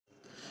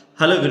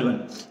Hello everyone.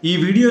 ఈ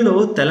వీడియోలో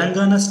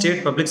Telangana state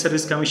public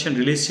service commission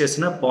release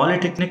చేసిన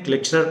పాలిటెక్నిక్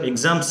లెక్చరర్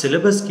ఎగ్జామ్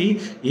సిలబస్కి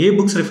ఏ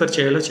books refer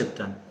చేయాలో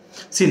చెప్తాను.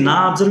 నా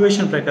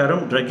అబ్జర్వేషన్ ప్రకారం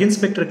డ్రగ్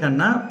ఇన్స్పెక్టర్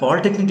కన్నా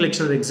polytechnic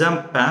lecturer exam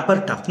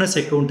paper toughness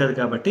ఎక్కువ ఉంటుంది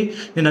కాబట్టి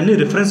నేను అన్ని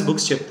రిఫరెన్స్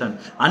బుక్స్ చెప్తాను.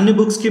 అన్ని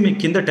బుక్స్కి మీకు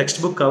కింద టెక్స్ట్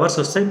బుక్ కవర్స్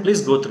వస్తాయి.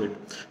 Please go through it.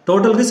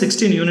 టోటల్గా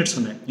 16 యూనిట్స్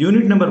ఉన్నాయి.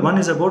 Unit number 1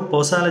 is about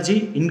పోసాలజీ,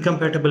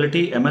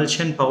 incompatibility,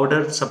 emulsion,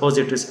 powder,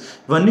 suppositories.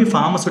 ఇవన్నీ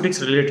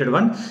pharmaceutics related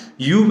one.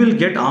 You will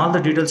get all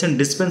the details in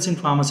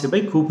dispensing pharmacy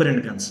by Cooper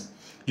and guns.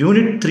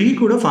 Unit 3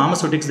 కూడా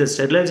pharmaceutics, the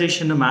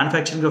sterilisation,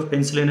 manufacturing of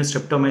penicillin,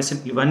 streptomycin,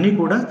 ఇవన్నీ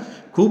కూడా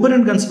Cooper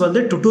and guns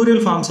వల్లే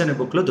tutorial forms అనే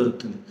బుక్లో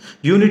దొరుకుతుంది.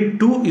 Unit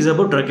 2 is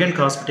about drug and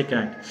cosmetic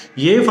act.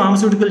 A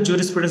pharmaceutical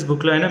jurisprudence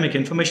బుక్లో అయినా మీకు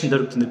ఇన్ఫర్మేషన్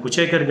దొరుకుతుంది.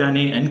 కుచేకర్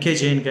కానీ, ఎన్కే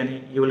జైన్ కానీ,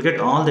 you will get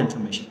all the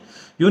information.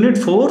 Unit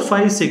 4,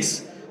 5, 6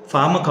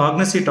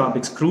 pharmacognosy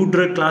topics, crude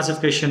drug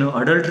classification,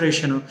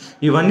 adulteration,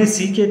 ఇవన్నీ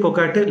సీకే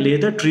కొకాటే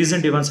లేదా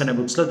ట్రీజన్ డివన్స్ అనే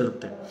బుక్స్లో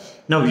దొరుకుతాయి.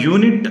 Now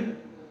unit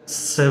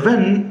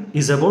 7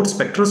 is about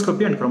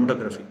spectroscopy and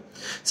chromatography.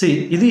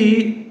 ఇది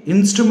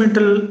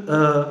instrumental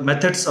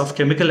methods of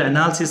chemical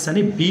analysis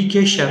అని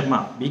బీకే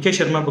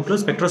శర్మ బుక్లో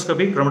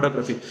spectroscopy,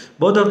 chromatography,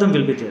 both of them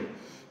will be there.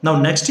 Now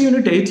next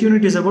unit, 8th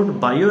unit is about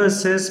bio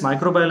essays,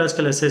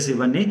 microbiological essays.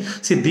 ఇవన్నీ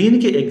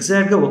దీనికి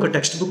ఎగ్జాక్ట్గా ఒక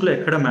text బుక్లో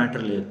ఎక్కడ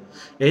matter లేదు.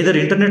 Either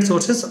internet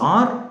sources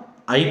are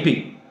IP,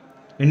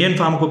 Indian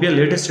pharmacopoeia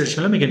latest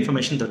ఎడిషన్లో మీకు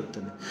ఇన్ఫర్మేషన్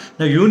దొరుకుతుంది.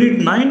 నా unit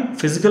 9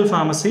 physical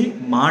pharmacy,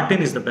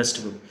 Martin is the best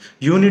book.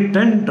 Unit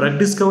 10 drug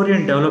discovery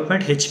and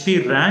development, HP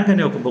rank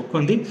అనే ఒక బుక్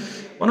ఉంది,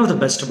 one of the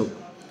best book.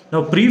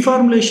 నా pre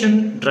formulation,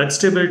 drug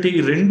stability,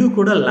 ఈ రెండు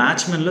కూడా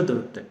లాచ్మెన్లో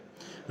దొరుకుతాయి.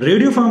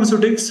 Radio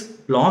pharmaceutics,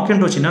 black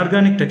and rose,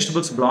 inorganic text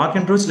books black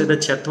and rose లేదా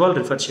చెత్వాల్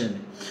refer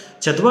చేయండి.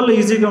 చెత్వాల్లో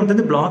ఈజీగా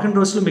ఉంటుంది, బ్లాక్ అండ్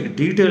రోజ్లో మీకు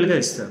డీటెయిల్గా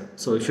ఇస్తారు.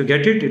 So if you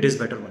get it is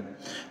better one.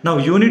 నా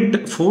unit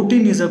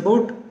 14 is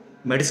about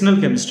medicinal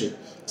chemistry,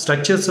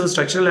 structures,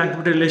 structural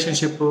activity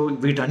relationship,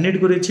 వీటన్నిటి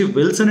గురించి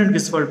విల్సన్ అండ్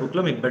గిస్వాల్డ్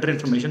బుక్లో మీకు బెటర్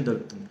ఇన్ఫర్మేషన్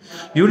దొరుకుతుంది.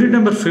 Unit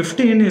number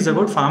 15 is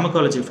about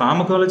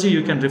pharmacology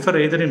you can refer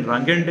either in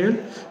రంగెండేల్,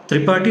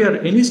 Tripathi or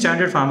any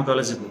standard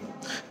pharmacology book.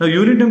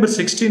 Unit number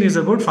 16 is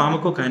about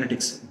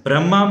pharmacokinetics.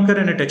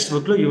 బ్రహ్మాంకర్ అనే text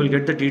బుక్లో you will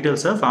get the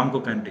details of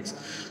pharmacokinetics.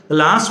 The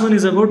last one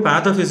is about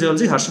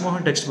pathophysiology,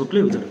 హర్షమోహన్ text బుక్లో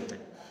ఇవి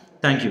దొరుకుతాయి.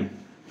 Thank you.